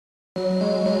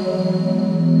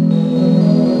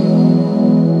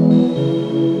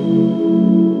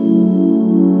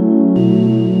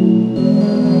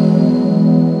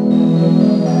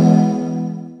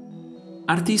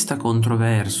Artista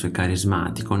controverso e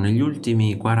carismatico, negli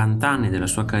ultimi 40 anni della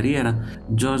sua carriera,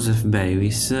 Joseph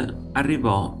Beuys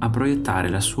arrivò a proiettare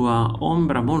la sua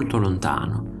ombra molto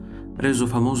lontano, reso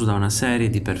famoso da una serie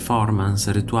di performance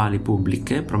rituali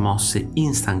pubbliche promosse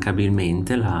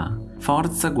instancabilmente la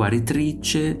forza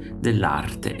guaritrice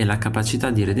dell'arte e la capacità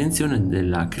di redenzione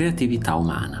della creatività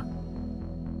umana.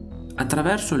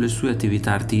 Attraverso le sue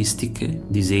attività artistiche,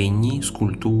 disegni,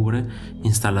 sculture,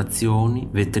 installazioni,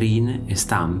 vetrine e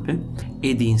stampe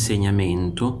e di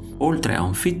insegnamento, oltre a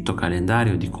un fitto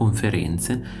calendario di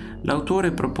conferenze,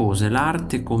 l'autore propose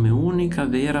l'arte come unica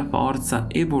vera forza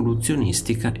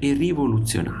evoluzionistica e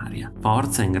rivoluzionaria,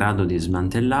 forza in grado di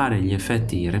smantellare gli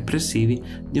effetti repressivi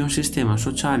di un sistema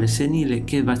sociale senile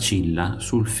che vacilla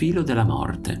sul filo della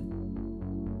morte.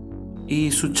 I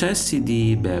successi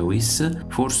di Beuys,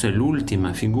 forse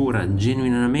l'ultima figura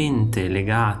genuinamente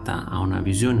legata a una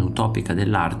visione utopica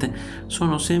dell'arte,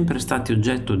 sono sempre stati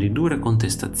oggetto di dure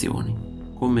contestazioni.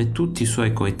 Come tutti i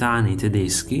suoi coetanei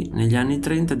tedeschi, negli anni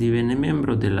 30 divenne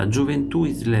membro della gioventù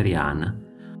hitleriana.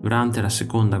 Durante la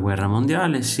Seconda Guerra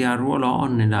Mondiale si arruolò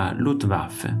nella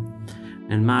Luftwaffe.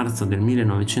 Nel marzo del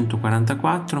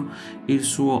 1944 il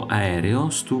suo aereo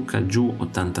Stuka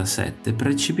Ju-87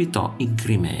 precipitò in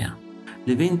Crimea.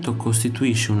 L'evento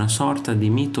costituisce una sorta di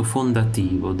mito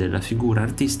fondativo della figura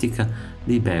artistica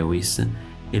di Beuys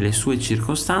e le sue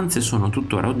circostanze sono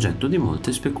tuttora oggetto di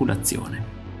molte speculazioni.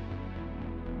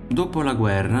 Dopo la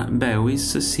guerra,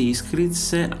 Beuys si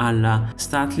iscrisse alla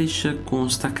Staatliche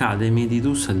Kunstakademie di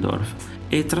Düsseldorf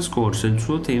e trascorse il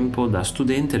suo tempo da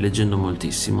studente leggendo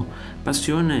moltissimo,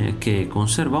 passione che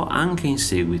conservò anche in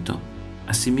seguito.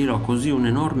 Assimilò così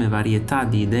un'enorme varietà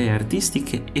di idee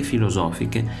artistiche e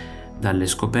filosofiche, dalle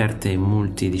scoperte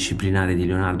multidisciplinari di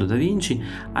Leonardo da Vinci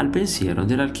al pensiero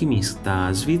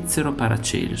dell'alchimista svizzero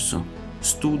Paracelso.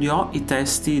 Studiò i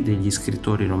testi degli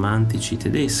scrittori romantici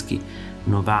tedeschi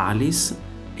Novalis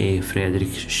e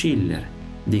Friedrich Schiller,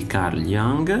 di Carl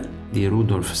Jung, di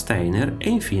Rudolf Steiner e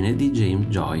infine di James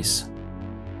Joyce.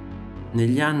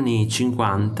 Negli anni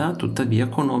 50, tuttavia,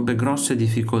 conobbe grosse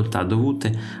difficoltà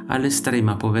dovute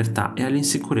all'estrema povertà e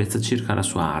all'insicurezza circa la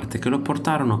sua arte, che lo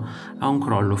portarono a un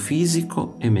crollo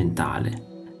fisico e mentale.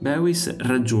 Beuys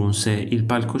raggiunse il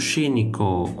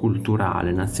palcoscenico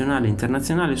culturale nazionale e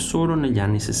internazionale solo negli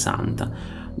anni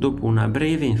 60. Dopo una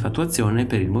breve infatuazione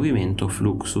per il movimento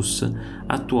Fluxus,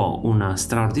 attuò una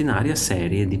straordinaria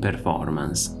serie di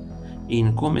performance.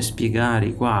 In Come spiegare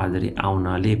i quadri a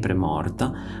una lepre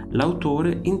morta,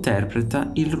 l'autore interpreta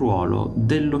il ruolo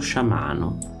dello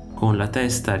sciamano. Con la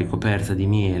testa ricoperta di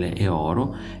miele e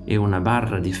oro e una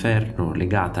barra di ferro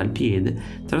legata al piede,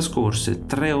 trascorse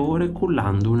 3 ore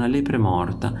cullando una lepre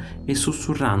morta e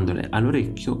sussurrandole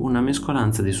all'orecchio una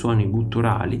mescolanza di suoni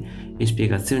gutturali e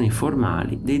spiegazioni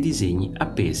formali dei disegni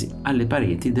appesi alle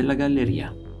pareti della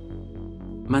galleria.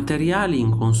 Materiali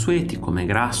inconsueti come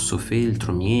grasso,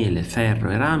 feltro, miele,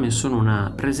 ferro e rame sono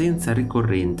una presenza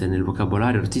ricorrente nel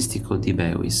vocabolario artistico di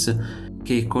Beuys,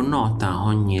 che connota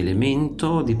ogni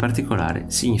elemento di particolare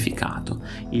significato.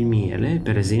 Il miele,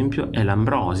 per esempio, è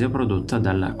l'ambrosia prodotta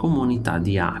dalla comunità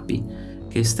di api,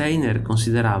 che Steiner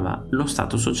considerava lo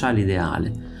stato sociale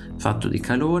ideale, fatto di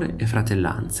calore e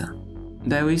fratellanza.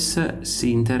 Beuys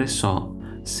si interessò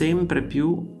sempre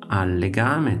più al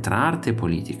legame tra arte e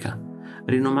politica.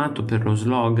 Rinomato per lo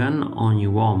slogan "Ogni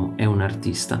uomo è un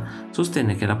artista",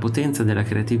 sostenne che la potenza della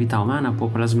creatività umana può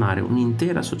plasmare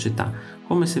un'intera società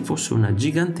come se fosse una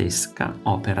gigantesca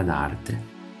opera d'arte.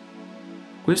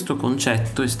 Questo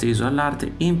concetto esteso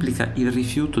all'arte implica il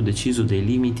rifiuto deciso dei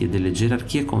limiti e delle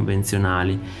gerarchie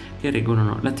convenzionali che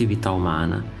regolano l'attività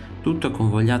umana. Tutto è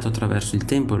convogliato attraverso il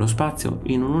tempo e lo spazio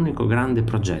in un unico grande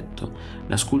progetto,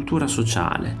 la scultura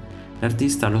sociale.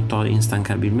 L'artista lottò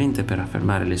instancabilmente per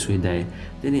affermare le sue idee,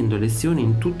 tenendo lezioni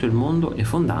in tutto il mondo e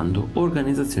fondando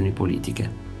organizzazioni politiche.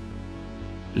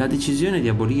 La decisione di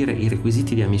abolire i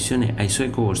requisiti di ammissione ai suoi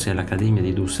corsi all'Accademia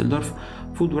di Düsseldorf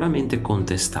fu duramente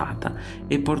contestata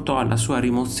e portò alla sua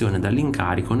rimozione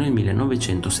dall'incarico nel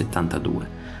 1972.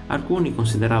 Alcuni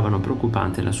consideravano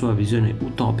preoccupante la sua visione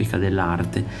utopica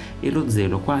dell'arte e lo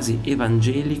zelo quasi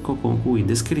evangelico con cui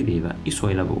descriveva i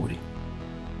suoi lavori.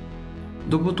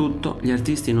 Dopotutto, gli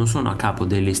artisti non sono a capo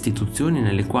delle istituzioni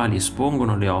nelle quali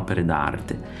espongono le opere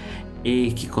d'arte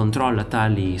e chi controlla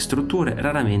tali strutture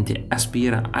raramente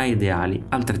aspira a ideali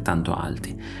altrettanto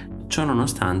alti. Ciò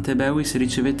nonostante, Beuys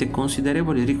ricevette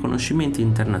considerevoli riconoscimenti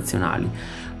internazionali,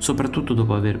 soprattutto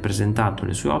dopo aver presentato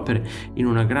le sue opere in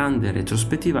una grande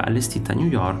retrospettiva allestita a New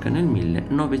York nel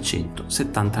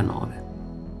 1979.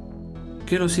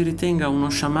 Che lo si ritenga uno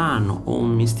sciamano o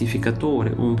un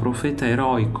mistificatore, un profeta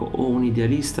eroico o un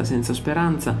idealista senza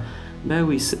speranza,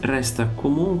 Beuys resta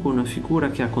comunque una figura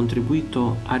che ha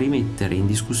contribuito a rimettere in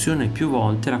discussione più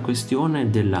volte la questione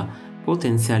della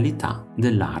potenzialità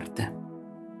dell'arte.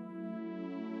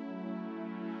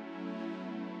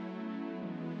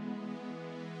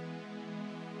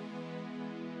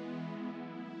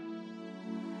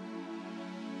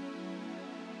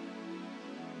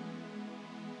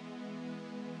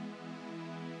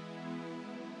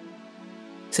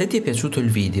 Se ti è piaciuto il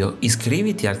video,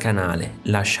 iscriviti al canale,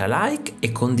 lascia like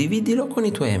e condividilo con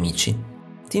i tuoi amici.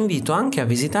 Ti invito anche a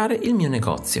visitare il mio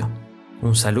negozio.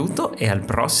 Un saluto e al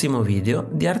prossimo video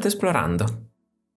di Artesplorando.